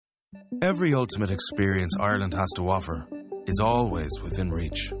Every ultimate experience Ireland has to offer is always within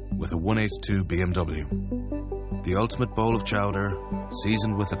reach with a 182 BMW. The ultimate bowl of chowder,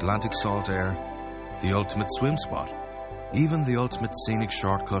 seasoned with Atlantic salt air, the ultimate swim spot, even the ultimate scenic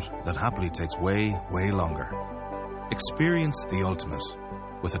shortcut that happily takes way, way longer. Experience the ultimate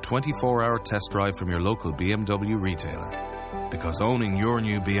with a 24-hour test drive from your local BMW retailer, because owning your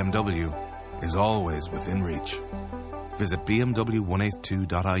new BMW is always within reach. Visit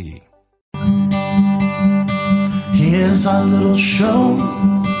bmw182.ie. Here's our little show.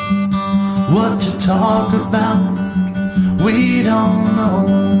 What to talk about, we don't know.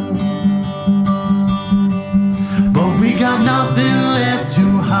 But we got nothing left to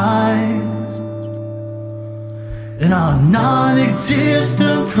hide in our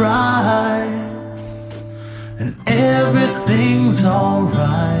non-existent pride. And everything's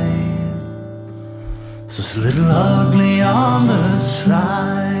alright. It's just a little ugly on the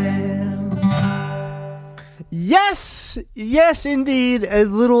side. Yes, indeed, a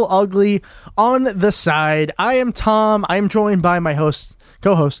little ugly on the side. I am Tom. I am joined by my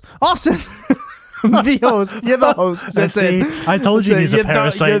co-host, Austin. The host. You're the host. That's it. I told you he's a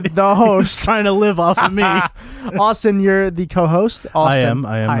parasite. You're the host. He's trying to live off of me. Austin, you're the co-host. Austin,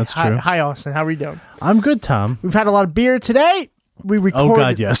 I am. Hi, That's true. Hi, Austin. How are you doing? I'm good, Tom. We've had a lot of beer today. Oh,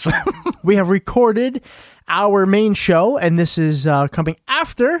 God, yes. We have recorded our main show, and this is coming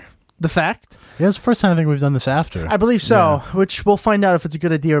after the fact. Yeah, it's the first time I think we've done this after. I believe so, which we'll find out if it's a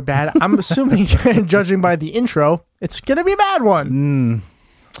good idea or bad. I'm assuming, judging by the intro, it's going to be a bad one.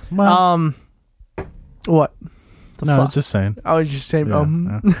 Well, what? I was just saying. I was just saying,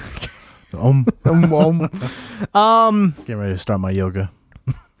 Getting ready to start my yoga.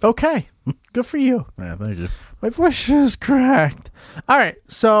 Okay. Good for you. Yeah, thank you. My voice is cracked. All right,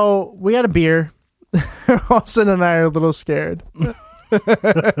 so we had a beer. Austin and I are a little scared.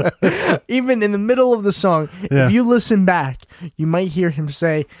 Even in the middle of the song, if you listen back, you might hear him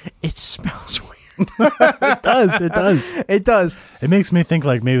say, "It smells weird." It does. It does. It makes me think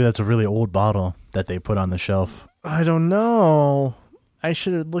like maybe that's a really old bottle that they put on the shelf. I don't know. I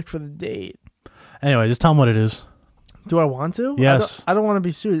should have looked for the date. Anyway, just tell them what it is. Do I want to? Yes. I don't want to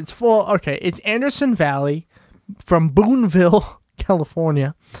be sued. It's full. Okay, it's Anderson Valley from Boonville,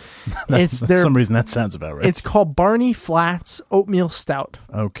 California. For some reason that sounds about right. It's called Barney Flats Oatmeal Stout.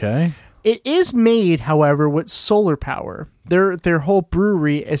 Okay. It is made, however, with solar power. Their whole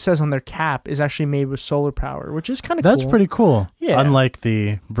brewery, it says on their cap, is actually made with solar power, which is kind of cool. That's pretty cool. Yeah. Unlike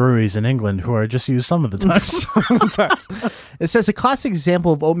the breweries in England who are just used some of the time. It says a classic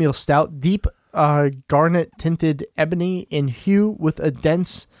example of oatmeal stout, deep garnet tinted ebony in hue with a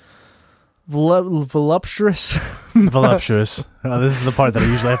dense voluptuous. Oh, this is the part that I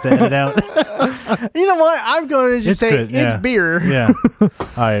usually have to edit out. You know what? I'm going to just say good, yeah. It's beer. Yeah. All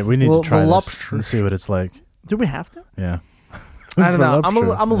right, we need to try this and see what it's like. Do we have to? Yeah. I don't know.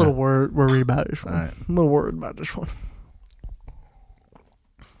 I'm a little worried about this one. Right. I'm a little worried about this one.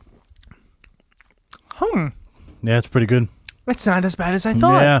 Yeah, it's pretty good. It's not as bad as I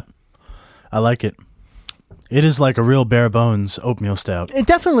thought. Yeah. I like it. It is like a real bare bones oatmeal stout. It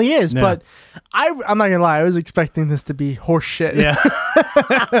definitely is, Yeah. but I'm not going to lie. I was expecting this to be horse shit. Yeah.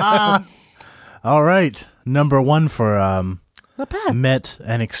 All right. Number one for Not bad. met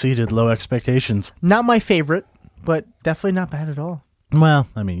and exceeded low expectations. Not my favorite, but definitely not bad at all. Well,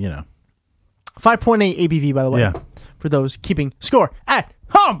 I mean, 5.8 ABV, by the way. Yeah. For those keeping score at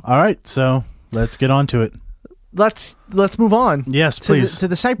home. All right. So let's get on to it. Let's move on. Yes, please. To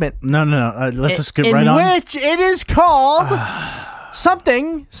the segment. No. Let's just get right on. In which it is called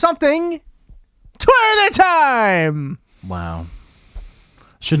something Twitter time. Wow.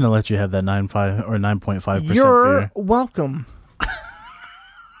 Shouldn't have let you have that 9.5 or 9.5% You're beer. welcome.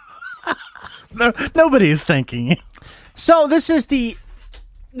 No, nobody's thinking. So this is the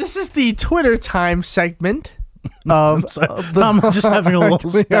Twitter time segment of Tom was just having a little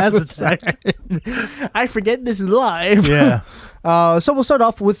spasm second. I forget this is live. Yeah. So we'll start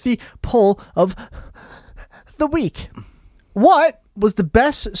off with the poll of the week. What was the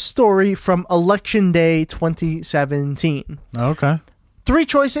best story from Election Day 2017? Okay. 3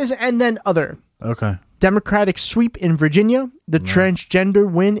 choices and then other. Okay. Democratic sweep in Virginia, the transgender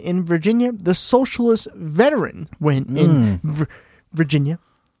win in Virginia, the socialist veteran win in Virginia,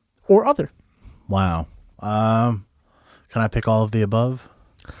 or other. Wow. Can I pick all of the above?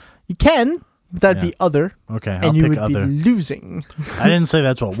 You can, but that'd be other. Okay, and I'll you pick would other. be losing. I didn't say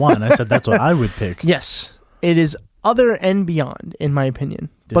that's what won. I said that's what I would pick. Yes, it is other and beyond, in my opinion.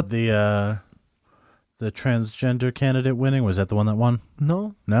 But the The transgender candidate winning? Was that the one that won?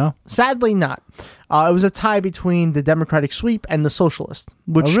 No. No? Sadly not. It was a tie between the Democratic sweep and the Socialist,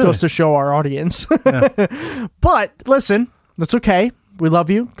 which Oh, really? goes to show our audience. But listen, that's okay. We love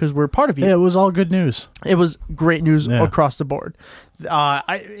you because we're part of you. Yeah, it was all good news. It was great news Yeah. across the board.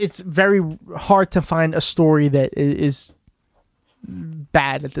 It's very hard to find a story that is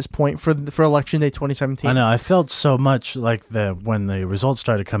bad at this point for Election Day 2017. I know. I felt so much like when the results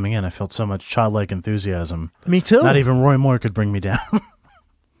started coming in, I felt so much childlike enthusiasm. Me too. Not even Roy Moore could bring me down.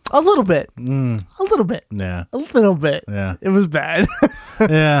 A little bit. A little bit. Yeah. A little bit. Yeah. It was bad.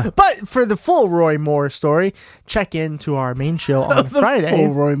 Yeah. But for the full Roy Moore story, check into our main show on Friday. Full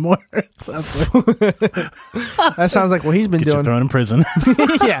Roy Moore. Sounds like That sounds like what he's been get you doing. thrown in prison.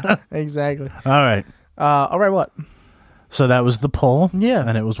 Yeah, exactly. All right. All right, what? So that was the poll. Yeah.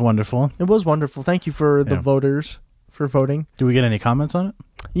 And it was wonderful. It was wonderful. Thank you for the Yeah. voters for voting. Do we get any comments on it?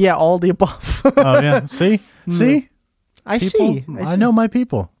 Yeah, all the above. Oh, yeah. See? See? I People? see. I know my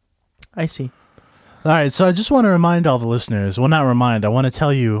people. I see. All right, so I just want to remind all the listeners, well, not remind, I want to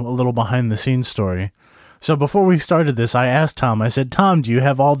tell you a little behind-the-scenes story. So before we started this, I asked Tom, I said, Tom, do you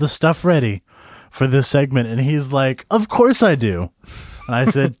have all the stuff ready for this segment? And he's like, of course I do. And I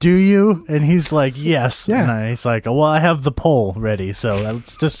said, do you? And he's like, yes. Yeah. And he's like, well, I have the poll ready, so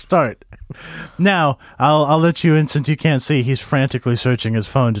let's just start. Now, I'll let you in since you can't see. He's frantically searching his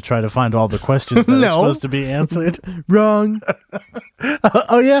phone to try to find all the questions that are No. supposed to be answered. Wrong.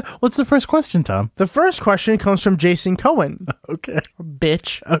 Oh, yeah? What's the first question, Tom? The first question comes from Jason Cohen. Okay.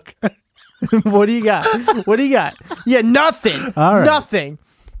 Bitch. Okay. What do you got? What do you got? Yeah, nothing. All right. Nothing.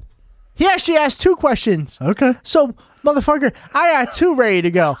 He actually asked 2 questions. Okay. So, motherfucker, I got 2 ready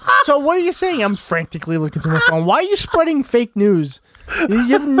to go. So what are you saying? I'm frantically looking through my phone. Why are you spreading fake news?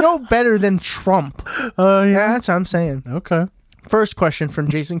 You're no better than Trump. Oh, Yeah, yeah. that's what I'm saying. Okay. First question from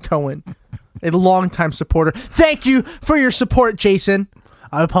Jason Cohen, a longtime supporter. Thank you for your support, Jason.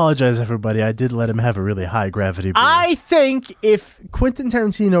 I apologize, everybody. I did let him have a really high gravity beer. I think if Quentin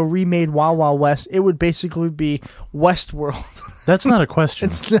Tarantino remade Wild Wild West, it would basically be Westworld. That's not a question.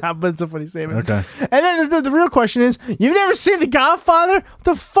 It's not, but it's a funny statement. Okay. And then the real question is, you've never seen The Godfather? What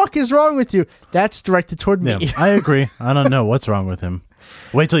the fuck is wrong with you? That's directed toward me. Yeah, I agree. I don't know what's wrong with him.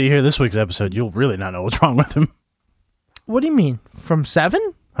 Wait till you hear this week's episode. You'll really not know what's wrong with him. What do you mean? From 7?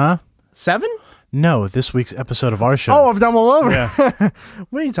 Huh? 7? No, this week's episode of our show. Oh, I've done all over. Yeah.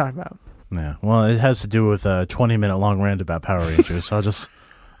 What are you talking about? Yeah. Well, it has to do with a 20-minute long rant about Power Rangers. So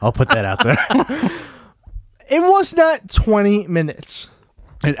I'll put that out there. It was not 20 minutes.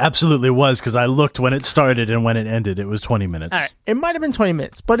 It absolutely was, because I looked when it started and when it ended. It was 20 minutes. All right. It might have been 20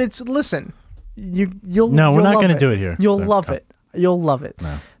 minutes, but listen. You'll No, we're you'll not love gonna do it here. You'll So, love come. it. You'll love it.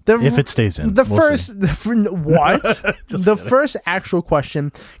 No. The- If it stays in. The we'll first, see. what? The first actual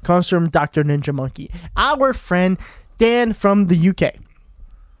question comes from Dr. Ninja Monkey, our friend Dan from the UK.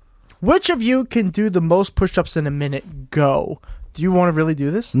 Which of you can do the most push-ups in a minute? Go. Do you want to really do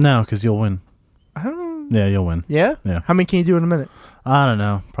this? No, because you'll win. Yeah, you'll win. Yeah? Yeah. How many can you do in a minute? I don't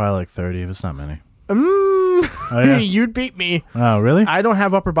know. Probably like 30, if it's not many. Oh, yeah? You'd beat me. Oh, really? I don't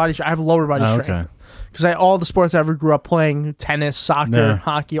have upper body strength. I have lower body Oh, strength. okay. Because all the sports I ever grew up playing, tennis, soccer, Yeah.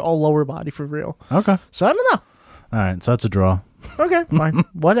 hockey, all lower body for real. Okay. So I don't All right, so that's a draw. know. Okay, fine.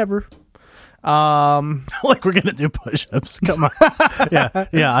 Whatever. Like we're gonna do push-ups. Come on.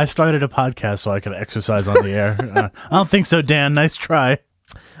 yeah. I started a podcast so I could exercise on the air. I don't think so, Dan. Nice try.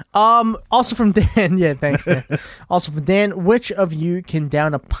 Also from Dan. Yeah, thanks, Dan. Also from Dan, which of you can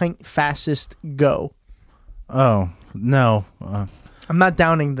down a pint fastest? Go. Oh no, I'm not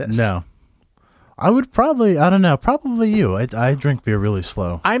downing this. no. I would probably. I don't know. Probably you. I drink beer really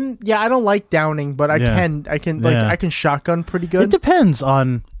slow. I don't like downing, but I Yeah. can Yeah. I can shotgun pretty It good. depends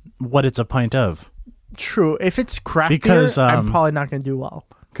on what it's a pint of. True. If it's craft Because, beer, I'm probably not going to do well.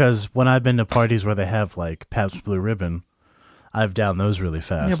 Because when I've been to parties where they have like Pabst Blue Ribbon, I've downed those really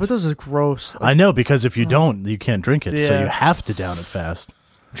fast. Yeah, but those are gross. I know, because if you don't, you can't drink it. So Yeah. you have to down it fast.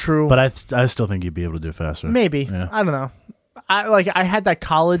 True. But I still think you'd be able to do it faster. Maybe. Yeah. I don't know. I had that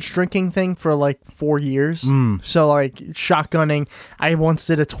college drinking thing for like 4 years. Mm. So like shotgunning, I once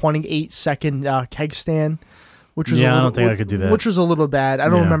did a 28-second keg stand, which was Yeah, I don't think I could do that. Which was a little bad. I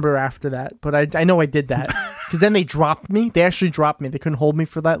don't Yeah. remember after that, but I know I did that because then they dropped me. They actually dropped me. They couldn't hold me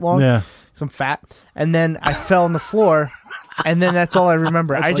for that long. Yeah. 'Cause I'm fat, and then I fell on the floor. And then that's all I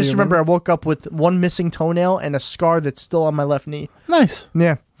remember. I all just you remember I woke up with one missing toenail and a scar that's still on my left knee. Nice.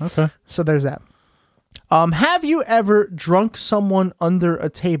 Yeah. Okay. So there's that. Have you ever drunk someone under a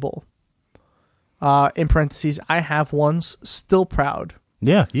table? In parentheses, I have once. Still proud.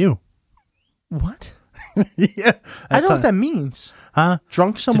 Yeah, you. What? Yeah. I don't know what that means. Huh?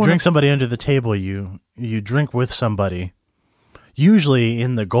 Drunk To someone? drink somebody under the table, you drink with somebody, usually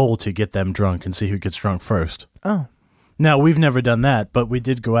in the goal to get them drunk and see who gets drunk first. Oh. Now, we've never done that, but we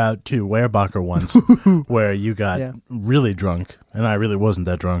did go out to Weyerbacher once where you got Yeah. really drunk, and I really wasn't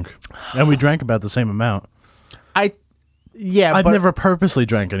that drunk. And we drank about the same amount. I've but never purposely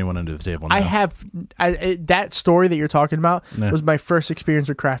drank anyone under the table. No. I have that story that you're talking about Yeah. was my first experience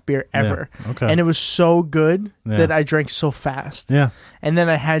with craft beer ever. Yeah, okay. And it was so good Yeah. that I drank so fast. Yeah. And then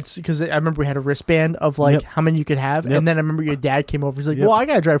I had, because I remember we had a wristband of like Yep. how many you could have. Yep. And then I remember your dad came over. He's like, Yep. well, I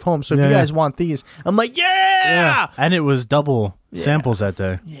got to drive home. So if Yeah, you yeah. guys want these, I'm like, yeah. And it was double samples that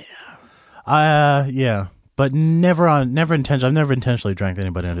day. Yeah. But never intentionally. I've never intentionally drank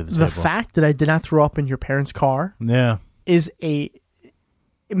anybody under the The table. fact that I did not throw up in your parents' car Yeah. is a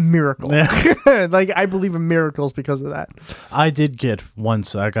miracle. Yeah. Like, I believe in miracles because of that. I did get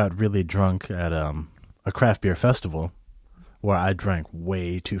once. I got really drunk at a craft beer festival where I drank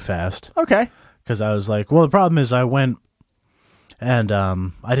way too fast Okay. because I was like, well, the problem is I went and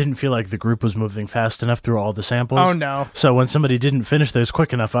I didn't feel like the group was moving fast enough through all the samples. Oh, no. So when somebody didn't finish theirs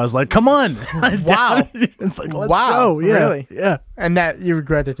quick enough, I was like, come on. Wow. It's like, let's Wow. go. Yeah. Really? Yeah. And that you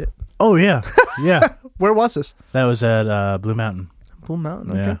regretted it. Oh, yeah. Yeah. Where was this? That was at Blue Mountain. Blue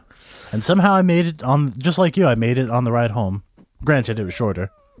Mountain. Okay. Yeah. And somehow I made it on, just like you, I made it on the ride home. Granted, it was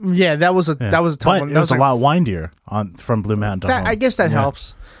shorter. Yeah, that was a Yeah. that was a tough but one. it That was like, a lot windier from Blue Mountain to that, home. I guess that Yeah.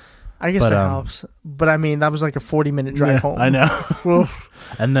 helps. I guess But, that helps. But I mean, that was like a 40-minute drive Yeah, home. I know.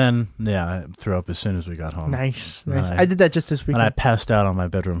 And then, I threw up as soon as we got home. Nice. And I did that just this And I weekend. passed out on my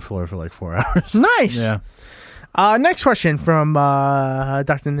bedroom floor for like 4 hours. Nice. Yeah. Next question from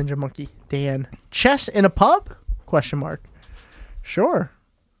Dr. Ninja Monkey Dan. Chess in a pub? Question mark. Sure.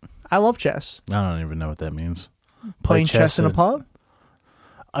 I love chess. I don't even know what that means. Playing chess in a pub?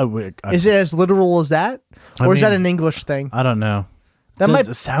 Is it as literal as that? Or is that an English thing? I don't know. That might.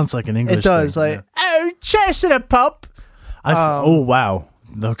 It sounds like an English It does. thing. Like, oh, chess in a pub. oh, wow.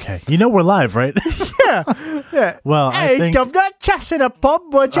 Okay. You know we're live, right? Yeah. Well, I Hey, think... governor, chess in a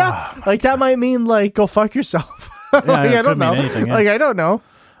pub, would ya? Like, that might mean, like, go fuck yourself. Like, it I don't could mean know. anything, yeah. Like, I don't know.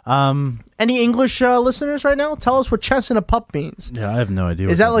 Any English listeners right now? Tell us what chess in a pub means. Yeah, I have no idea.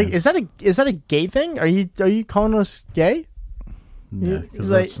 Is what that like means. is that a gay thing? Are you calling us gay? Yeah, because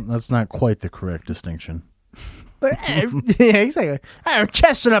like- that's not quite the correct distinction. Like, yeah, exactly. Oh,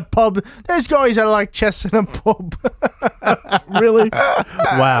 chess in a pub. There's guys that like chess in a pub. Really?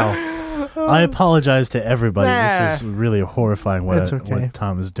 Wow. I apologize to everybody. Nah. This is really horrifying That's okay. what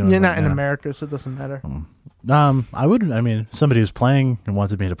Tom is doing. You're right not in now. America, so it doesn't matter. I would. I mean, if somebody who's playing and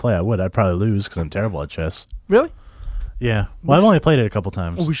wanted me to play, I would. I'd probably lose because I'm terrible at chess. Really? Yeah. Well, I've only played it a couple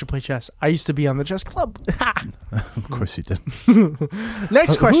times. Oh, we should play chess. I used to be on the chess club. Of course you did.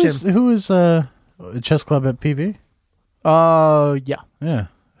 Next question. Who is chess club at PV? Yeah. Yeah.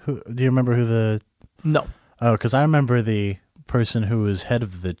 Do you remember who the? No. Oh, because I remember the person who was head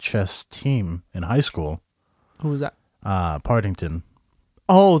of the chess team in high school. Who was that? Partington.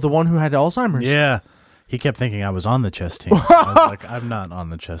 Oh, the one who had Alzheimer's. Yeah. He kept thinking I was on the chess team. I was like, I'm not on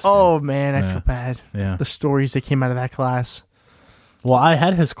the chess team. Oh man, I Yeah. feel bad. Yeah. The stories that came out of that class. Well, I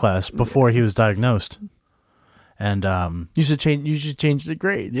had his class before he was diagnosed. And You should change the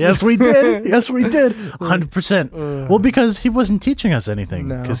grades. yes, we did. Yes, we did. 100%. Well, because he wasn't teaching us anything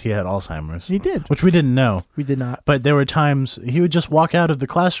No. because he had Alzheimer's. He did. Which we didn't know. We did not. But there were times he would just walk out of the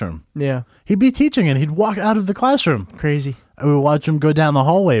classroom. Yeah. He'd be teaching and he'd walk out of the classroom. Crazy. And we would watch him go down the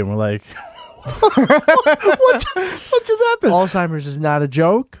hallway and we're like, what just happened? Alzheimer's is not a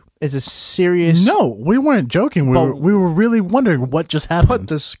joke. It's a serious. No, we weren't joking. But- We were really wondering what just happened. But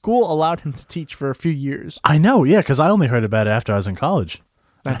the school allowed him to teach for a few years. I know, yeah, because I only heard about it after I was in college.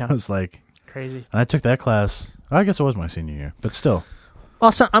 I know. I was like, Crazy. and I took that class. I guess it was my senior year, but still.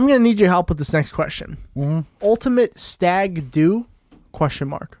 Austin, I'm going to need your help with this next question. Mm-hmm. Ultimate stag do? Question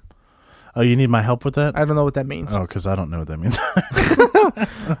mark. Oh, you need my help with that? I don't know what that means. Oh, because I don't know what that means.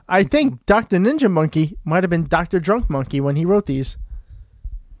 I think Dr. Ninja Monkey might have been Dr. Drunk Monkey when he wrote these.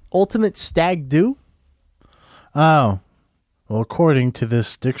 Ultimate stag do? Oh. Well, according to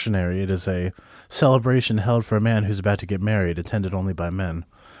this dictionary, it is a celebration held for a man who's about to get married, attended only by men.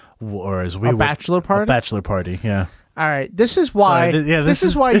 Or as we A would- bachelor party? A bachelor party, yeah. All right. This is why. Sorry, this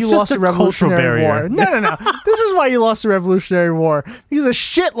is why it's you just lost the a cultural Revolutionary War. barrier. No. This is why you lost the Revolutionary War because of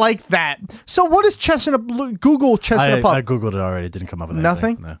shit like that. So what is chess in a Google chess in a pub? I googled it already. It didn't come up with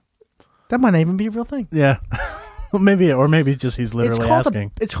Nothing? anything. No. That might not even be a real thing. Yeah. Maybe just he's literally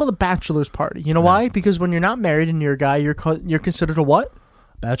asking. It's called a bachelor's party. You know why? Because when you're not married and you're a guy, you're considered a what?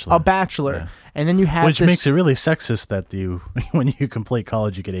 Bachelor. A bachelor. And then you have Which this, makes it really sexist that when you complete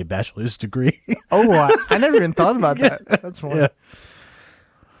college, you get a bachelor's degree. Oh, I never even thought about that. That's funny. Yeah.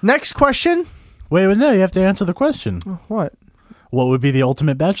 Next question. Wait, no, you have to answer the question. What? What would be the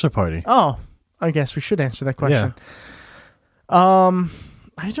ultimate bachelor party? Oh, I guess we should answer that question.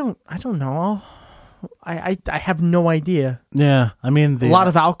 I don't know. I have no idea. Yeah, I mean, A lot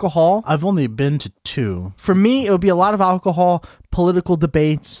of alcohol. I've only been to 2. For me, it would be a lot of alcohol, political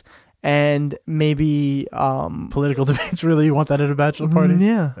debates, and maybe Political debates, really? You want that at a bachelor party?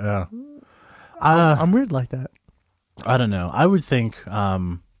 Yeah. Yeah. I'm weird like that. I don't know. I would think,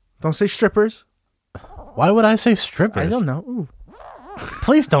 Don't say strippers. why would I say strippers? I don't know. Ooh,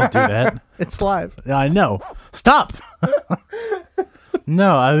 Please don't do that. it's live. Yeah, I know. Stop.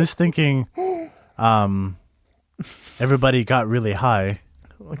 No, I was thinking everybody got really high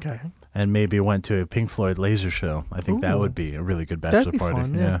Okay. and maybe went to a Pink Floyd laser show. I think that Ooh. would be a really good That'd bachelor be party.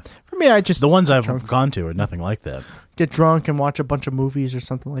 fun, Yeah. For me, I just The ones I've gone to are nothing like that. get drunk and watch a bunch of movies or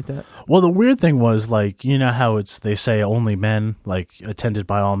something like that. Well, the weird thing was, like, you know how they say only men, like, attended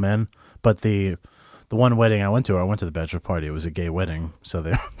by all men, but the one wedding I went to the bachelor party. It was a gay wedding, so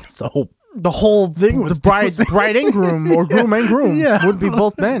The whole thing was bride and groom, or groom and groom. Yeah. Would be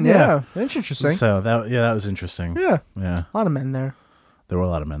both men. Yeah. Yeah. That's interesting. so that was interesting. Yeah. Yeah, A lot of men there. there were a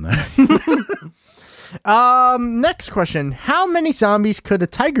lot of men there. Next question. How many zombies could a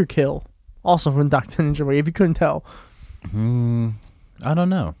tiger kill? Also from Dr. Ninja Boy, if you couldn't tell. I don't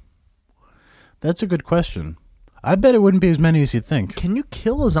know. That's a good question. I bet it wouldn't be as many as you'd think. Can you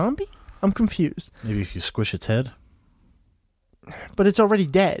kill a zombie? I'm confused. Maybe if you squish its head. But it's already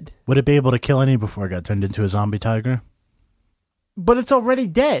dead. Would it be able to kill any before it got turned into a zombie tiger? But it's already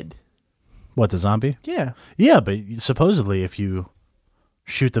dead. What, the zombie? Yeah. Yeah, but supposedly if you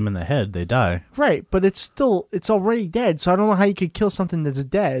shoot them in the head, they die. Right, but it's already dead, so I don't know how you could kill something that's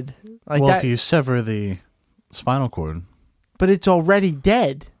dead. Like Well, that. if you sever the spinal cord. But it's already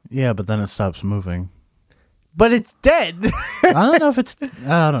dead. Yeah, but then it stops moving. But it's dead. I don't know if it's...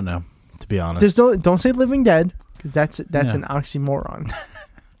 I don't know, to be honest. Don't say living dead, because that's an oxymoron.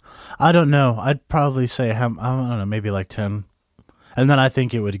 I don't know. I'd probably say, I don't know, maybe like 10. And then I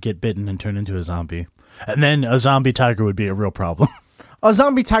think it would get bitten and turn into a zombie. And then a zombie tiger would be a real problem. A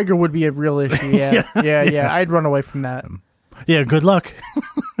zombie tiger would be a real issue, yeah. Yeah. I'd run away from that. Yeah, good luck.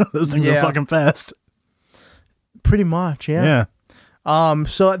 Those things are Yeah. fucking fast. Pretty much, yeah.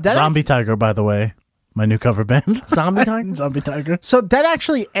 So that Zombie Tiger, by the way. My new cover band. Zombie Tiger? Zombie Tiger. So that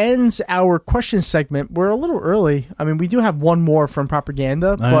actually ends our question segment. We're a little early. I mean, we do have one more from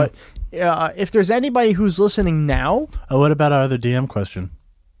Propaganda, but if there's anybody who's listening now... Oh, what about our other DM question?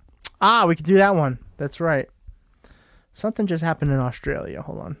 we could do that one. That's right. Something just happened in Australia.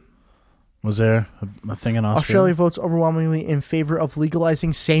 Hold on. Was there a thing in Australia votes overwhelmingly in favor of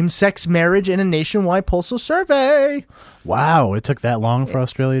legalizing same-sex marriage in a nationwide postal survey. Wow, it took that long for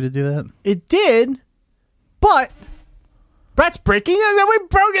Australia to do that? It did, but that's breaking news and we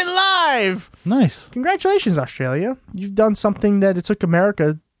broke it live. Nice. Congratulations, Australia. You've done something that it took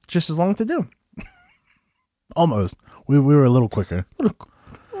America just as long to do. Almost. We were a little quicker.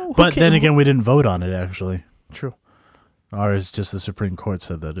 But then again, we didn't vote on it, actually. True. Ours, just the Supreme Court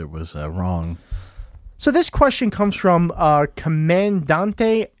said that it was wrong. So this question comes from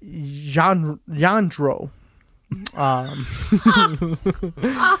Commandante Jandro.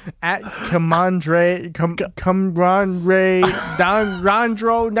 At Comrandre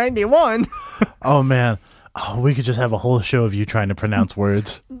 91. Oh, man. Oh, we could just have a whole show of you trying to pronounce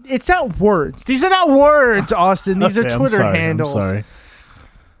words. It's not words. These are not words, Austin. These Okay, are Twitter I'm handles. sorry.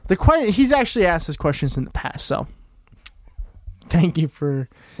 He's actually asked us questions in the past, so thank you for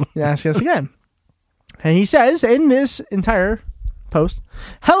asking us again. And he says in this entire post,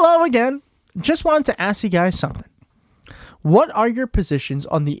 "Hello again. Just wanted to ask you guys something. What are your positions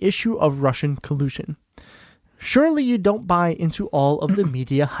on the issue of Russian collusion? Surely you don't buy into all of the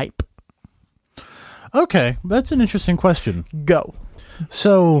media hype." Okay, that's an interesting question. Go.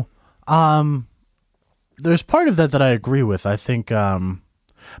 So, there's part of that I agree with. I think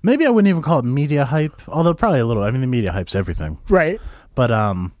maybe I wouldn't even call it media hype, although probably a little. I mean, the media hype's everything. Right. But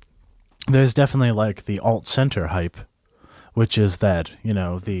there's definitely like the alt-center hype, which is that, you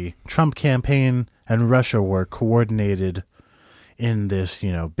know, the Trump campaign and Russia were coordinated in this,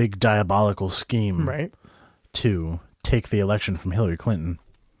 you know, big diabolical scheme Right. to take the election from Hillary Clinton.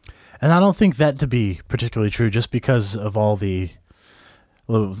 And I don't think that to be particularly true just because of all the,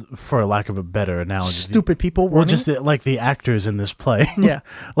 for lack of a better analogy, Stupid people. well, running? just like the actors in this play. Yeah.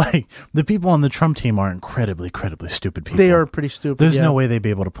 Like the people on the Trump team are incredibly stupid people. They are pretty stupid. There's yeah. no way they'd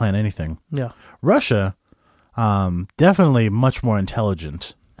be able to plan anything. Yeah. Russia, definitely much more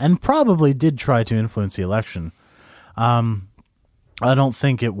intelligent, and probably did try to influence the election. I don't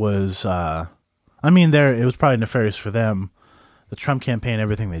think it was. It was probably nefarious for them. The Trump campaign,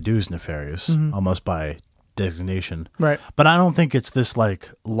 everything they do is nefarious, almost by designation. Right. But I don't think it's this like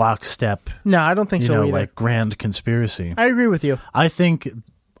lockstep. No, I don't think so either. Like grand conspiracy. I agree with you. I think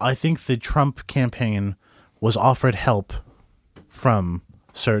the Trump campaign was offered help from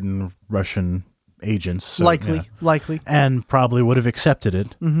certain Russian agents. So, likely. And probably would have accepted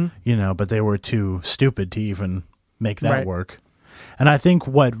it, but they were too stupid to even make that work. And I think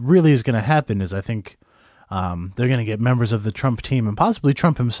what really is going to happen is I think they're going to get members of the Trump team and possibly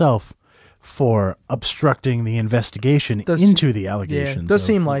Trump himself for obstructing the investigation into the allegations. Yeah, does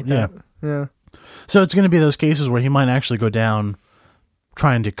seem like that. Yeah. So it's going to be those cases where he might actually go down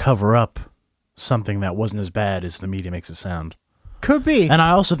trying to cover up something that wasn't as bad as the media makes it sound. Could be. And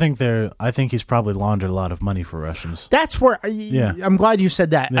I also think he's probably laundered a lot of money for Russians. That's where I'm glad you said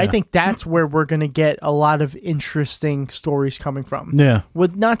that. Yeah. I think that's where we're going to get a lot of interesting stories coming from. Yeah.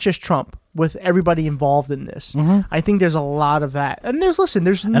 With not just Trump, with everybody involved in this. I think there's a lot of that. And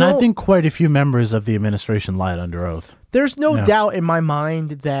And I think quite a few members of the administration lied under oath. There's no doubt in my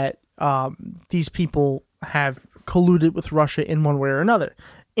mind that these people have colluded with Russia in one way or another.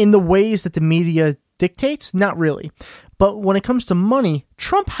 In the ways that the media dictates, not really. But when it comes to money,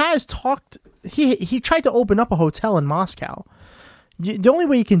 Trump has talked. He tried to open up a hotel in Moscow. The only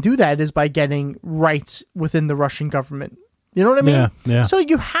way you can do that is by getting rights within the Russian government. You know what I mean? Yeah. So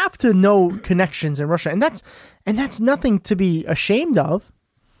you have to know connections in Russia, and that's nothing to be ashamed of.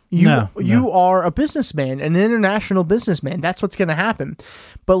 You are a businessman, an international businessman. That's what's going to happen.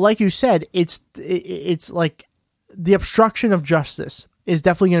 But like you said, it's like the obstruction of justice is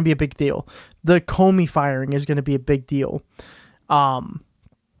definitely going to be a big deal. The Comey firing is going to be a big deal. There's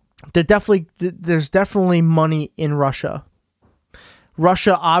definitely money in Russia.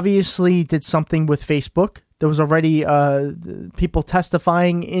 Russia obviously did something with Facebook. There was already people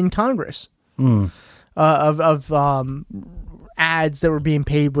testifying in Congress of ads that were being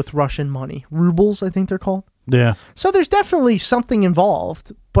paid with Russian money. Rubles, I think they're called. Yeah. So there's definitely something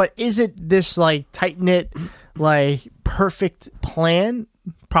involved, but is it this like tight-knit, like perfect plan?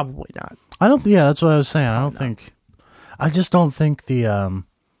 Probably not. That's what I was saying. I just don't think the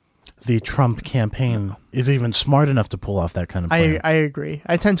Trump campaign is even smart enough to pull off that kind of plan. I agree.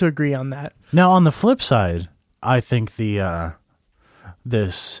 I tend to agree on that. Now, on the flip side, I think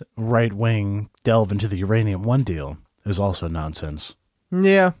this right-wing delve into the Uranium One deal is also nonsense.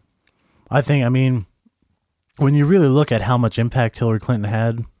 Yeah. When you really look at how much impact Hillary Clinton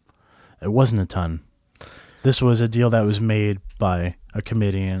had, it wasn't a ton. This was a deal that was made by a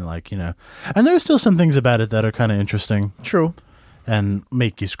committee and and there's still some things about it that are kind of interesting. True. And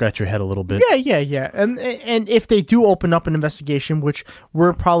make you scratch your head a little bit. Yeah. And if they do open up an investigation, which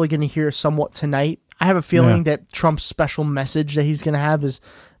we're probably going to hear somewhat tonight, I have a feeling that Trump's special message that he's going to have is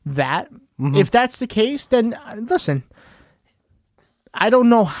that. If that's the case, then listen, I don't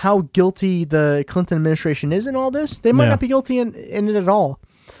know how guilty the Clinton administration is in all this. They might not be guilty in it at all.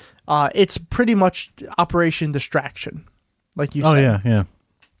 It's pretty much Operation Distraction, like you said. Oh, yeah.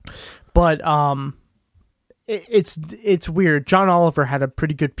 But it's weird. John Oliver had a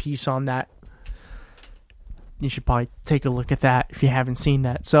pretty good piece on that. You should probably take a look at that if you haven't seen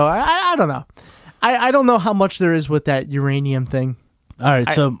that. So I don't know. I don't know how much there is with that uranium thing. All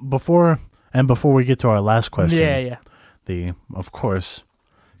right. So before we get to our last question, the of course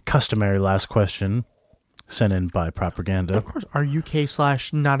customary last question sent in by Propaganda. Of course, our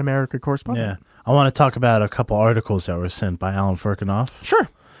UK/Not America correspondent. Yeah, I want to talk about a couple articles that were sent by Alan Firkinoff. Sure.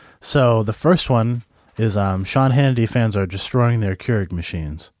 So the first one is Sean Hannity fans are destroying their Keurig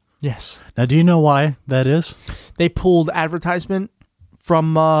machines. Yes. Now, do you know why that is? They pulled advertisement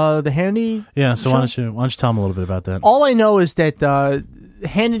from the Hannity. Yeah. So show? why don't you tell them a little bit about that? All I know is that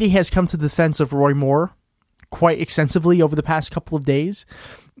Hannity has come to the defense of Roy Moore quite extensively over the past couple of days,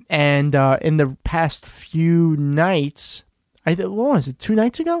 and in the past few nights, what was it? 2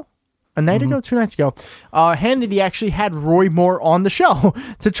 nights ago? A night ago? 2 nights ago. Hannity actually had Roy Moore on the show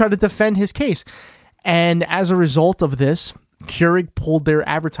to try to defend his case. And as a result of this, Keurig pulled their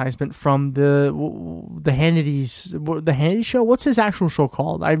advertisement from the Hannity show. What's his actual show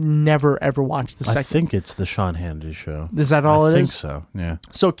called? I've never ever watched the second. I think it's the Sean Hannity show. Is that all it is? I think so. Yeah.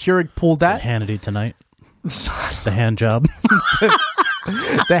 So Keurig pulled that. Is it Hannity Tonight? The hand job.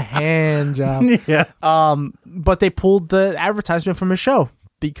 The hand job. Yeah. But they pulled the advertisement from his show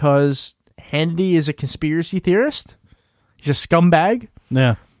because Hannity is a conspiracy theorist. He's a scumbag.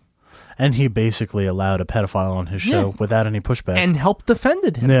 Yeah. And he basically allowed a pedophile on his show without any pushback. and helped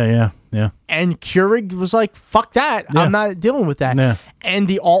defended him. Yeah. And Keurig was like, fuck that. Yeah. I'm not dealing with that. Yeah. And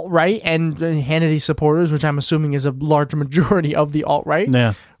the alt-right and Hannity supporters, which I'm assuming is a large majority of the alt-right,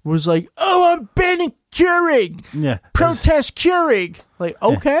 Yeah. was like, oh, I'm banning Keurig. Yeah. Protest Keurig. Like,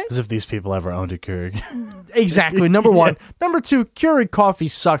 okay. As if these people ever owned a Keurig. Exactly. Number one. Number two, Keurig coffee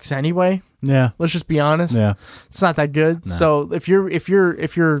sucks anyway. Yeah. Let's just be honest. Yeah. It's not that good. So if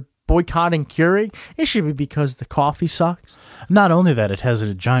you're boycotting Keurig, it should be because the coffee sucks. Not only that, it has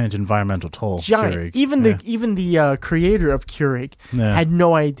a giant environmental toll. Giant. Keurig. Even the creator of Keurig Yeah. had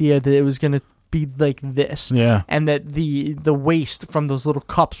no idea that it was going to be like this. Yeah. And that the waste from those little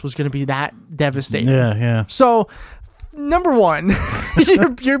cups was going to be that devastating. Yeah. So, number one,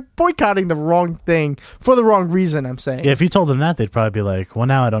 you're boycotting the wrong thing for the wrong reason, I'm saying. Yeah, if you told them that, they'd probably be like, well,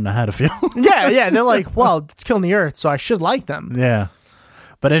 now I don't know how to feel. Yeah. They're like, well, it's killing the earth, so I should like them. Yeah.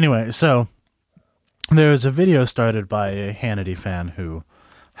 But anyway, so there was a video started by a Hannity fan who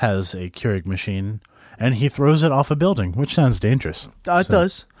has a Keurig machine, and he throws it off a building, which sounds dangerous. It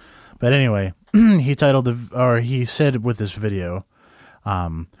does. But anyway, he said with this video,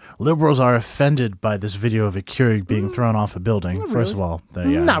 liberals are offended by this video of a Keurig being thrown off a building. First of all,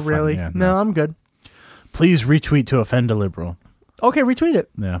 Not really. No, I'm good. Please retweet to offend a liberal. Okay, retweet it.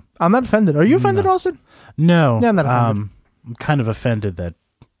 Yeah. I'm not offended. Are you offended, Austin? No. Yeah, I'm not offended. I'm kind of offended that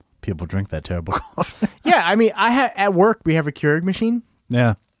people drink that terrible coffee. Yeah, I mean, at work we have a Keurig machine,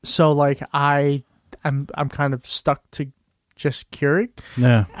 Yeah. so like I'm kind of stuck to just Keurig.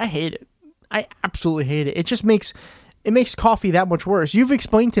 Yeah. I hate it. I absolutely hate it. It just makes coffee that much worse. You've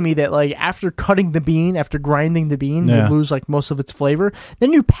explained to me that like after cutting the bean, after grinding the bean, Yeah. you lose like most of its flavor.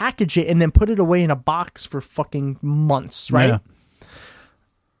 Then you package it and then put it away in a box for fucking months, right? Yeah.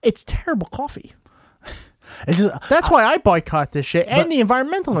 It's terrible coffee. It's just, That's why I boycott this shit and the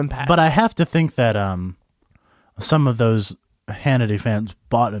environmental impact. but I have to think that some of those Hannity fans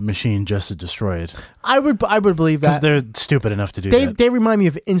bought a machine just to destroy it I would believe because that. they're stupid enough to do that. They remind me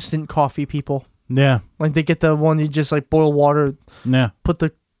of instant coffee people. Yeah. Like they get the one you just like boil water, Yeah. put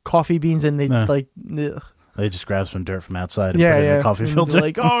the coffee beans in, they Yeah. like ugh. They just grab some dirt from outside and Yeah, put it yeah. in a coffee And filter. they're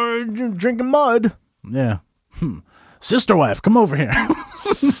like, oh, you're drinking mud. Yeah. Sister wife, come over here.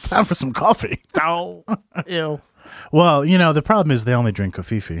 It's time for some coffee. Oh, ew. Well, the problem is they only drink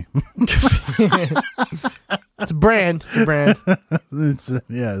Kofifi. It's a brand. It's a brand.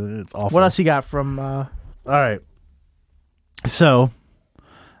 It's awful. What else you got from? All right. So,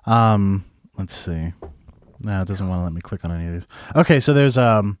 let's see. No, it doesn't want to let me click on any of these. Okay, so there's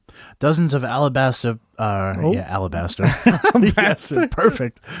dozens of alabaster. Alabaster. Alabaster.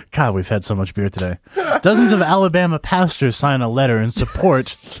 Perfect. God, we've had so much beer today. Dozens of Alabama pastors sign a letter in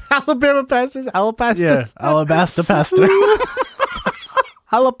support. Alabama pastors, Alabasters, Yeah, alabaster pastor.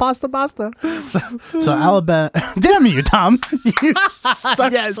 Alabasta pasta. So Alabama. Damn you, Tom! You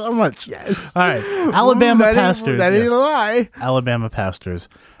suck Yes. so much. Yes. All right, Alabama pastors. That ain't yeah. a lie. Alabama pastors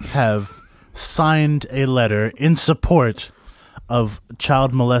have signed a letter in support of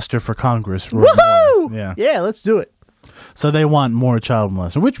child molester for Congress. Roy Woohoo! Moore. Yeah, let's do it. So they want more child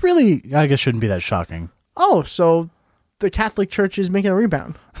molester, which really, I guess, shouldn't be that shocking. Oh, so the Catholic Church is making a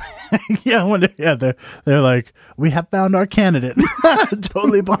rebound. Yeah, I wonder. Yeah, they're like, we have found our candidate,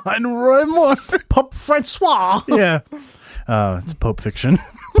 totally behind Roy Moore. Pope Francois. Yeah, it's Pope fiction.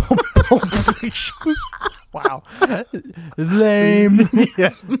 Pope fiction. Wow. Lame.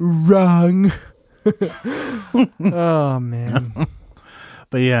 Yeah. Wrong. Oh man.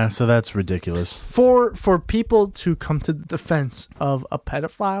 But yeah, so that's ridiculous. For people to come to the defense of a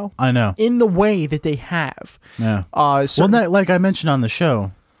pedophile I know. in the way that they have, Yeah. well, Well, like I mentioned on the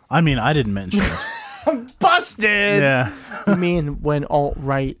show. I mean, I didn't mention it. busted. Yeah. I mean, when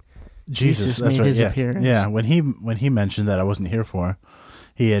alt-right Jesus that's made right. his yeah. appearance. Yeah, when he mentioned that I wasn't here for,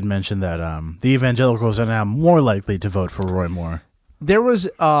 he had mentioned that the evangelicals are now more likely to vote for Roy Moore. There was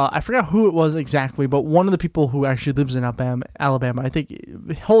I forgot who it was exactly, but one of the people who actually lives in Alabama, I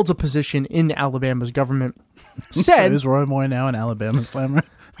think holds a position in Alabama's government, So said is Roy Moore now an Alabama slammer?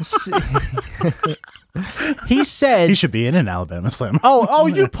 he said He should be in an Alabama slammer. Oh,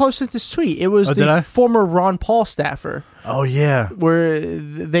 you posted this tweet. It was did I? the former Ron Paul staffer Oh yeah. where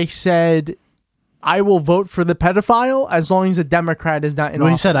they said, I will vote for the pedophile as long as a Democrat is not in Well,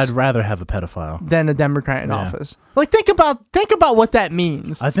 he office. said I'd rather have a pedophile. than a Democrat in Yeah. office. Like think about what that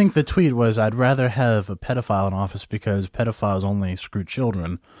means. I think the tweet was I'd rather have a pedophile in office because pedophiles only screw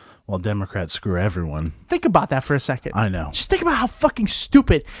children, while Democrats screw everyone. Think about that for a second. I know. Just think about how fucking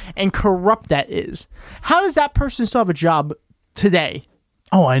stupid and corrupt that is. How does that person still have a job today?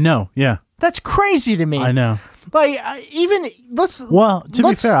 Oh, I know. Yeah, That's crazy to me. I know. Like even Well, to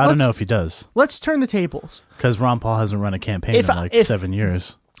be fair, I don't know if he does, Let's turn the tables. because Ron Paul hasn't run a campaign in like 7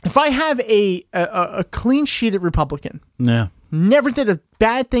 years. If I have a clean sheeted Republican, Yeah, never did a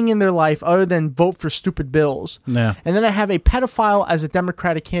bad thing in their life other than vote for stupid bills, yeah. and then I have a pedophile as a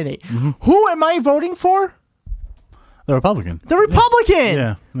Democratic candidate, who am I voting for? The Republican. The Republican.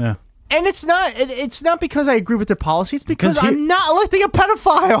 Yeah, yeah. And it's not because I agree with their policies, because 'Cause I'm not electing a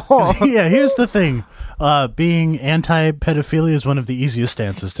pedophile. Yeah, here's the thing. Being anti-pedophilia is one of the easiest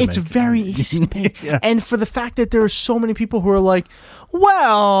stances to It's make. very easy to make. Yeah. And for the fact that there are so many people who are like,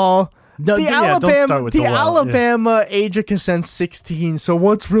 well, Don't start with the well, yeah. Alabama age of consent 16, so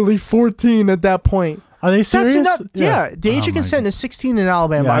what's really 14 at that point? Are they serious? That's enough. Yeah, the age of consent is 16 in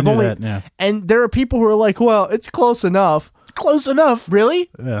Alabama. Yeah, I knew that, yeah. And there are people who are like, well, it's close enough. Close enough. Really?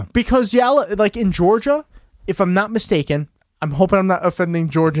 Yeah. Because like in Georgia, if I'm not mistaken, I'm hoping I'm not offending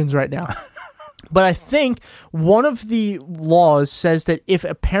Georgians right now. But I think one of the laws says that if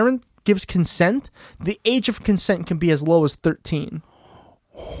a parent gives consent, the age of consent can be as low as 13.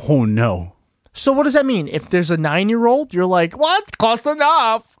 Oh, no. So what does that mean? If there's a 9-year-old, you're like, what? Close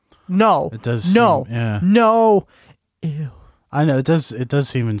enough. No. It does No. seem- yeah. No. Ew. I know, it does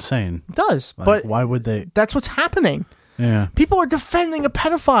seem insane. It does. Like, but why would they? that's what's happening. Yeah. People are defending a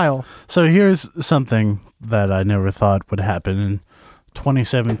pedophile. So here's something that I never thought would happen. In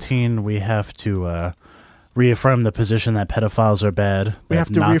 2017, we have to reaffirm the position that pedophiles are bad. We that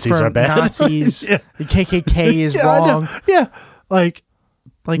have to Nazis reaffirm are bad. Nazis. Yeah. The KKK is Yeah, I know. wrong. Yeah. Like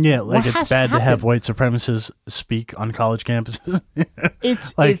Like what it's has bad to have happened? white supremacists speak on college campuses.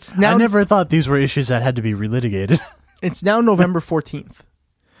 It's Like, it's now I never thought these were issues that had to be relitigated. it's now November 14th.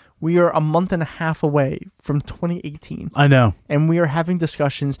 We are a month and a half away from 2018, I know. and we are having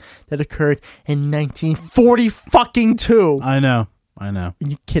discussions that occurred in 1940 fucking 2. I know. Are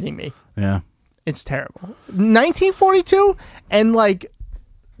you kidding me? Yeah. It's terrible. 1942 and like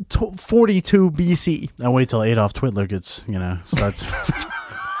 42 BC. And wait till Adolf Hitler gets, starts.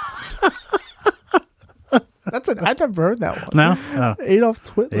 I've never heard that one. No? Oh. Adolf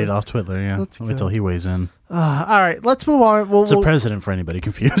Hitler. Adolf Hitler, yeah. Let's Wait go. till he weighs in. All right, let's move on. It's a president for anybody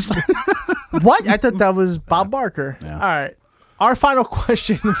confused. What? I thought that was Bob Barker. Yeah. All right. Our final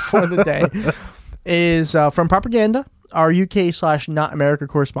question for the day is from Propaganda, our UK/Not America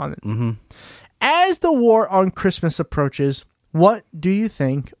correspondent. Mm-hmm. As the war on Christmas approaches, what do you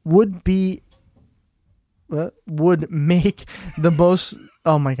think would make the most?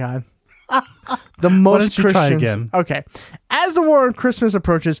 Oh my God. The most don't you try Christians. again? Okay. As the war on Christmas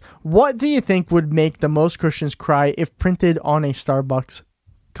approaches, what do you think would make the most Christians cry if printed on a Starbucks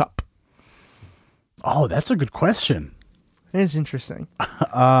cup? Oh, that's a good question. It's interesting.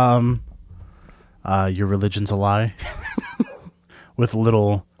 Your religion's a lie. With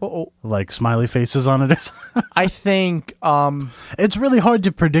little Uh-oh. like smiley faces on it. I think It's really hard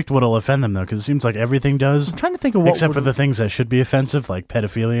to predict what'll offend them though, because it seems like everything does, I'm trying to think of what except would, for the things that should be offensive, like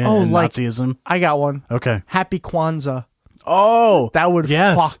pedophilia and like- Nazism. I got one. Okay. Happy Kwanzaa. Oh, That would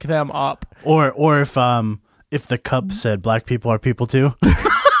yes. fuck them up. Or if the cup said black people are people too,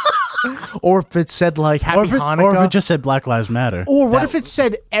 Or if it said like Happy or if Hanukkah. it just said Black Lives Matter. Or what That- if it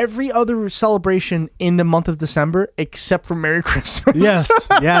said every other celebration in the month of December except for Merry Christmas?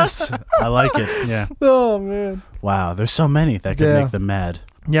 Yes, I like it. Yeah. Oh man. Wow, there's so many that could Yeah. make them mad.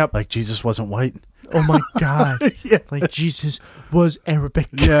 Yep. Like Jesus wasn't white. Oh my God. Yeah. Like Jesus was Arabic.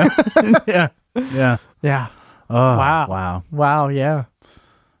 Yeah. Yeah. Yeah. Yeah. Oh, Wow. Wow. Wow. Yeah.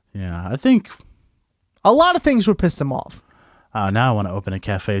 Yeah. I think A lot of things would piss them off. now I want to open a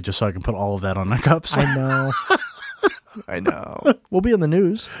cafe just so I can put all of that on my cups. I know. I know. We'll be on the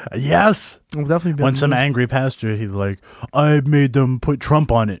news. Yes. We'll definitely be When on the some news. angry pastor, he's like, I made them put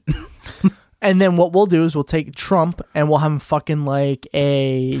Trump on it. And then what we'll do is we'll take Trump and we'll have him fucking like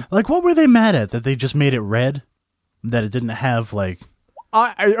a. Like, what were they mad at? That they just made it red? That it didn't have, like...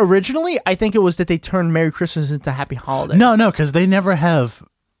 Originally, I think it was that they turned Merry Christmas into Happy Holidays. No, because they never have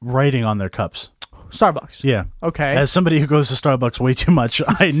writing on their cups. Starbucks. Yeah. Okay. As somebody who goes to Starbucks way too much,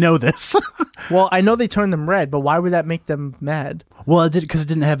 I know this. Well, I know they turned them red, but why would that make them mad? Well, it did because it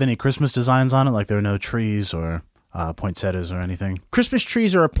didn't have any Christmas designs on it. Like, there were no trees or poinsettias or anything. Christmas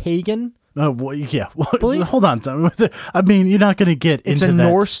trees are a pagan. Well, yeah. Well, Believe- hold on. I mean, you're not going to get It's into a that.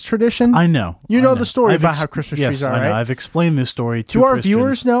 Norse tradition. I know. You I know the story about how Christmas yes, trees are, I know. right? I've explained this story to Do our Christians.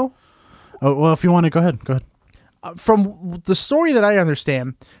 viewers know? Oh, well, if you want to, go ahead. Go ahead. From the story that I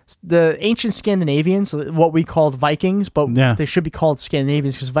understand, the ancient Scandinavians, what we called Vikings, but Yeah. they should be called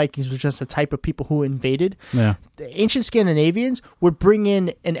Scandinavians because Vikings was just a type of people who invaded. Yeah. The ancient Scandinavians would bring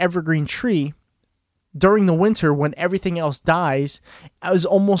in an evergreen tree during the winter when everything else dies as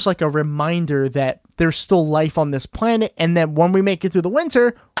almost like a reminder that there's still life on this planet, and then when we make it through the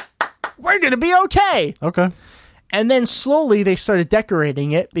winter, we're going to be okay. Okay. And then slowly they started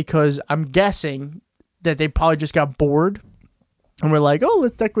decorating it because I'm guessing that they probably just got bored. And we're like, oh,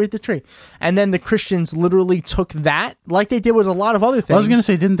 let's decorate the tree. And then the Christians literally took that, like they did with a lot of other things. I was going to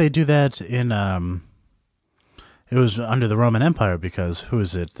say, didn't they do that in, it was under the Roman Empire, because who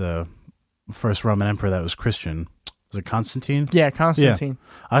is it? The first Roman emperor that was Christian. Was it Constantine? Yeah, Constantine.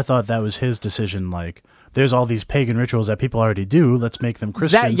 Yeah. I thought that was his decision, like, there's all these pagan rituals that people already do. Let's make them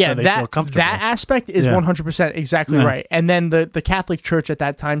Christian so they feel comfortable. That aspect is 100% exactly right. And then the Catholic Church at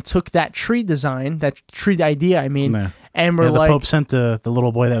that time took that tree design, that tree idea, and we're the like... Pope sent the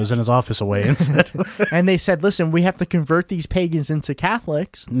little boy that was in his office away instead. And they said, listen, we have to convert these pagans into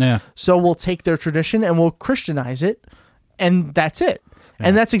Catholics. Yeah. So we'll take their tradition and we'll Christianize it. And that's it. Yeah.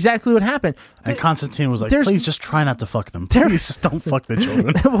 And that's exactly what happened. And Constantine was like, please just try not to fuck them. Please just don't fuck the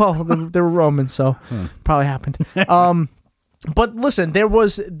children. Well, they were Romans, so probably happened. But listen, there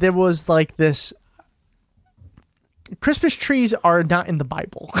was like this... Christmas trees are not in the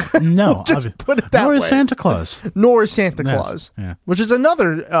Bible. No. Just put it that way. Nor is Santa Claus. Nor is Santa Claus. Yeah. Which is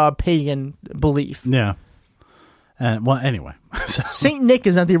another pagan belief. Yeah. And well, anyway. Saint Nick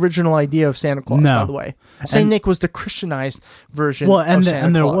is not the original idea of Santa Claus, by the way. Saint Nick was the Christianized version of Santa Claus.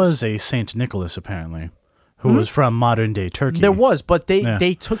 And there was a Saint Nicholas, apparently, who was from modern-day Turkey. There was, but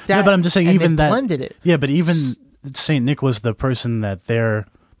they took that but I'm just saying, and even they that, blended it. Yeah, but even Saint Nicholas, the person that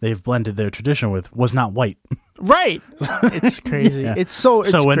they've blended their tradition with, was not white. Right. It's crazy. Yeah. It's so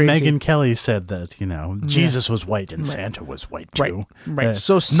when crazy. Megyn Kelly said that, Jesus was white and Santa was white too. Right.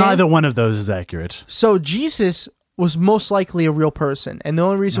 So neither one of those is accurate. So Jesus was most likely a real person. And the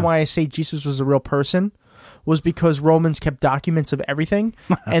only reason why I say Jesus was a real person was because Romans kept documents of everything.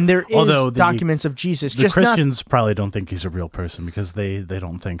 And there is documents of Jesus. The Christians probably don't think he's a real person because they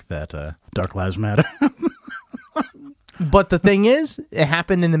don't think that Dark Lives Matter. But the thing is, it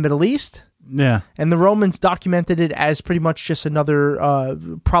happened in the Middle East. Yeah. And the Romans documented it as pretty much just another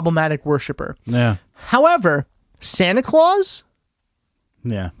problematic worshiper. Yeah. However, Santa Claus?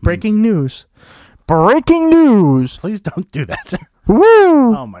 Yeah. Breaking news. Breaking news! Please don't do that.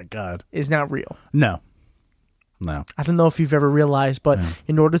 Woo! Oh my God. Is not real. No. I don't know if you've ever realized, but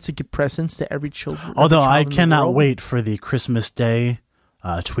in order to give presents to every child... Although I cannot wait for the Christmas Day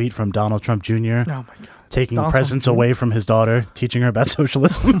tweet from Donald Trump Jr. Oh my God. Taking presents away from his daughter, teaching her about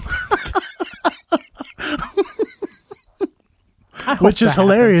socialism. Which is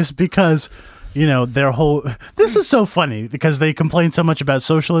hilarious because, their whole... This is so funny because they complain so much about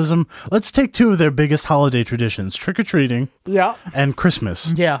socialism. Let's take two of their biggest holiday traditions, trick-or-treating and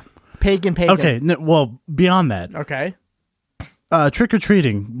Christmas. Yeah. Pagan. Okay, well, beyond that. Okay.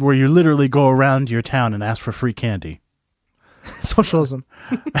 Trick-or-treating, where you literally go around your town and ask for free candy. Socialism.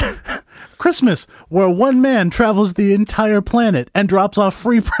 Christmas, where one man travels the entire planet and drops off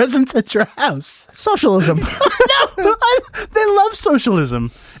free presents at your house. Socialism. No, they love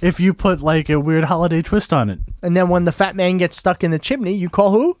socialism if you put like a weird holiday twist on it. And then when the fat man gets stuck in the chimney, you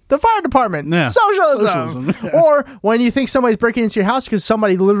call who? The fire department. Yeah. Socialism. Or when you think somebody's breaking into your house because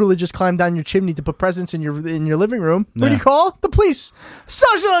somebody literally just climbed down your chimney to put presents in your living room. What do you call? The police.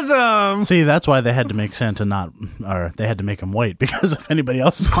 Socialism. See, that's why they had to make Santa they had to make him white, because if anybody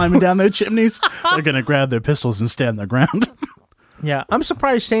else is climbing down their chimneys, they're going to grab their pistols and stand their ground. Yeah, I'm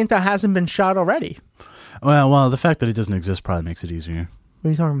surprised Santa hasn't been shot already. Well, the fact that he doesn't exist probably makes it easier. What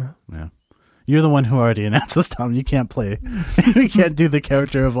are you talking about? Yeah. You're the one who already announced this, Tom. You can't play. You can't do the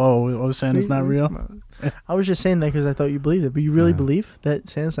character of, Santa's not real. I was just saying that because I thought you believed it. But you really believe that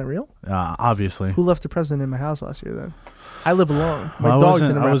Santa's not real? Obviously. Who left a present in my house last year then? I live alone. My dog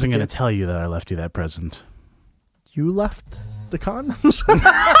didn't I wasn't going to tell you that I left you that present. You left the condoms?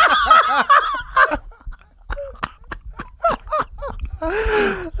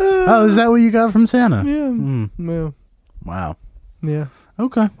 Oh, is that what you got from Santa? Yeah. Yeah. Wow. Yeah.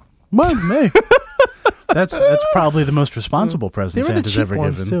 Okay. Well, hey. That's probably the most responsible present Santa's ever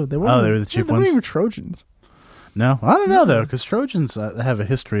given. Too. They were the cheap ones. They weren't even Trojans. No, I don't know though, because Trojans have a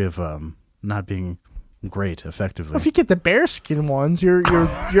history of not being great effectively. Well, if you get the bearskin ones, you're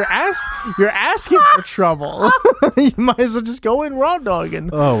asking for trouble. You might as well just go in raw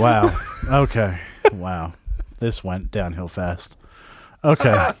dogging. Oh wow. Okay. Wow. This went downhill fast.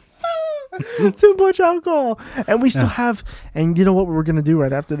 Okay. Too much alcohol, and we still have. And you know what we're gonna do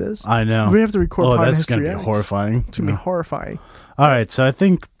right after this? I know we have to record. Oh, that's gonna be horrifying. It's gonna be horrifying. All right, so I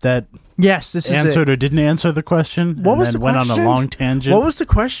think that this is answered or didn't answer the question. What was the question? Went on a long tangent. What was the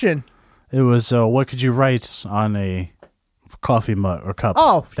question? It was what could you write on a coffee mug or cup?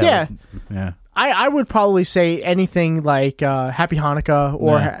 Oh yeah. Yeah. I would probably say anything like Happy Hanukkah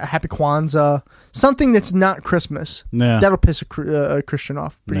or Happy Kwanzaa, something that's not Christmas. Yeah. That'll piss a Christian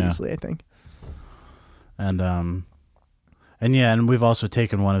off pretty easily, I think. And we've also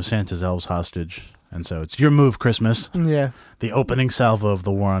taken one of Santa's elves hostage. And so it's your move, Christmas. Yeah. The opening salvo of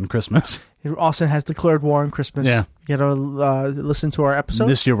the war on Christmas. Austin has declared war on Christmas. Yeah. You gotta listen to our episode.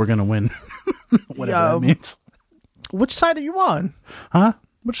 This year we're going to win. Whatever that means. Which side are you on? Huh?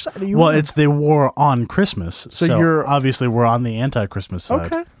 Which side are you on? Well, it's the war on Christmas. So you're... obviously we're on the anti-Christmas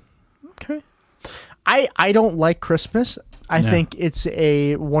side. Okay. I don't like Christmas. I think it's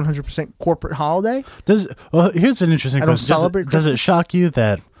a 100% corporate holiday. Here's an interesting I don't question. celebrate Does it shock you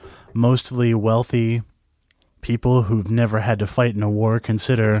that mostly wealthy people who've never had to fight in a war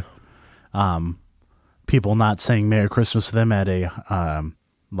consider people not saying Merry Christmas to them at a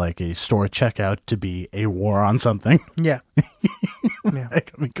like a store checkout to be a war on something? Yeah. Yeah. I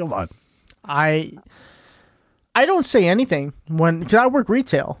mean, come on. I don't say anything because I work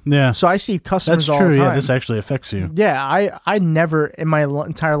retail. Yeah. So I see customers That's all true. the time. Yeah, this actually affects you. Yeah, I never in my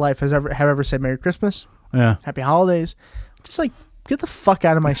entire life have ever said Merry Christmas, Yeah. Happy Holidays. Just like, get the fuck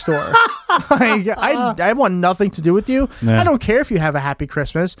out of my store. I want nothing to do with you. Yeah. I don't care if you have a happy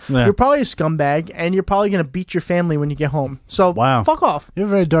Christmas. Yeah. You're probably a scumbag, and you're probably going to beat your family when you get home. So Wow. fuck off. You have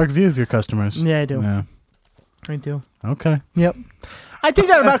a very dark view of your customers. Yeah, I do. Yeah. I do. Okay. Yep. I think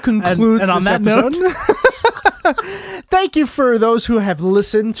that about concludes and on this that episode. note, Thank you for those who have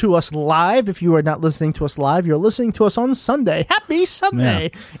listened to us live. If you are not listening to us live, you're listening to us on Sunday. Happy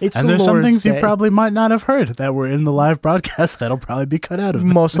Sunday. It's and the there's some Lord's things Day. you probably might not have heard that were in the live broadcast that'll probably be cut out of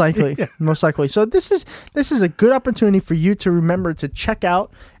them. Most likely. Most likely. So this is a good opportunity for you to remember to check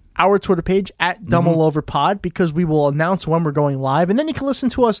out our Twitter page at DumbleOverPod, because we will announce when we're going live, and then you can listen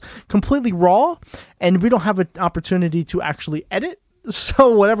to us completely raw, and we don't have an opportunity to actually edit. So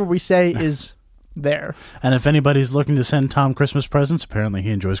whatever we say is there. And if anybody's looking to send Tom Christmas presents, apparently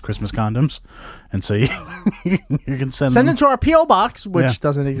he enjoys Christmas condoms, and so you can send them. It to our P.O. box, which Yeah.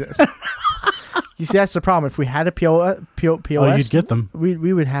 doesn't exist. You see, that's the problem. If we had a POS, you'd get them.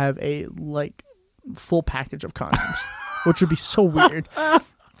 We would have a full package of condoms, which would be so weird.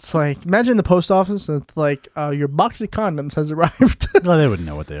 It's like, imagine the post office. And it's like, your box of condoms has arrived. Well, they wouldn't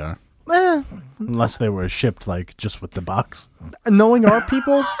know what they are. Unless they were shipped just with the box. Knowing our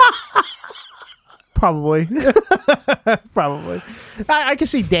people, probably. Probably. I can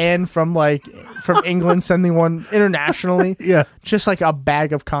see Dan from England sending one internationally. Yeah. Just like a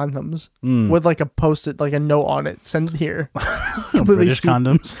bag of condoms with a post-it, a note on it. Send here. British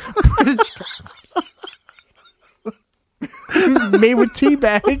condoms. British condoms. Made with tea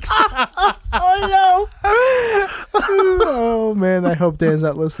bags. Oh no. Oh man, I hope Dan's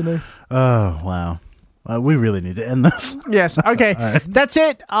not listening. Oh, wow. We really need to end this. Yes. Okay. Right. That's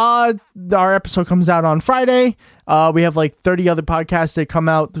it. Our episode comes out on Friday. We have 30 other podcasts that come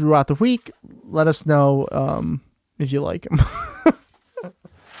out throughout the week. Let us know if you like them.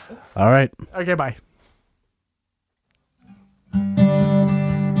 All right. Okay, bye.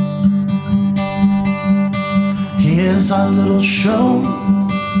 Here's our little show.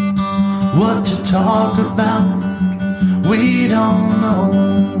 What to talk about, we don't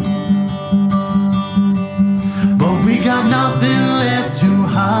know. But we got nothing left to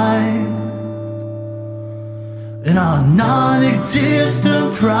hide in our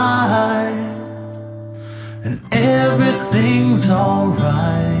non-existent pride. And everything's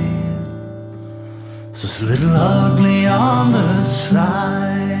alright. Just a little ugly on the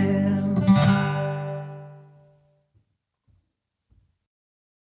side.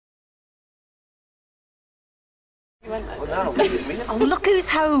 Oh, look who's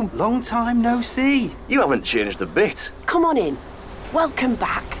home. Long time no see. You haven't changed a bit. Come on in. Welcome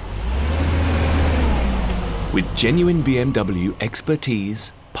back. With genuine BMW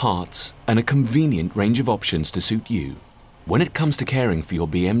expertise, parts, and a convenient range of options to suit you, when it comes to caring for your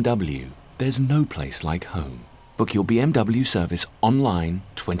BMW, there's no place like home. Book your BMW service online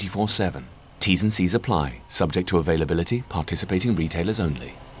 24/7. T's and C's apply, subject to availability, participating retailers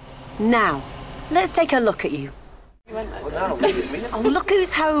only. Now, let's take a look at you. Oh, look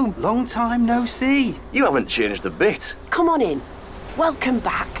who's home. Long time no see. You haven't changed a bit. Come on in. Welcome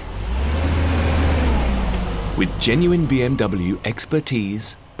back. With genuine BMW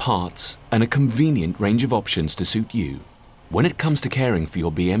expertise, parts, and a convenient range of options to suit you, when it comes to caring for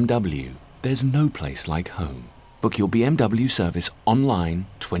your BMW, there's no place like home. Book your BMW service online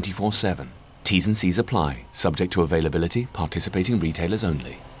 24/7. T's and C's apply, subject to availability, participating retailers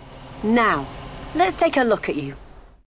only. Now, let's take a look at you.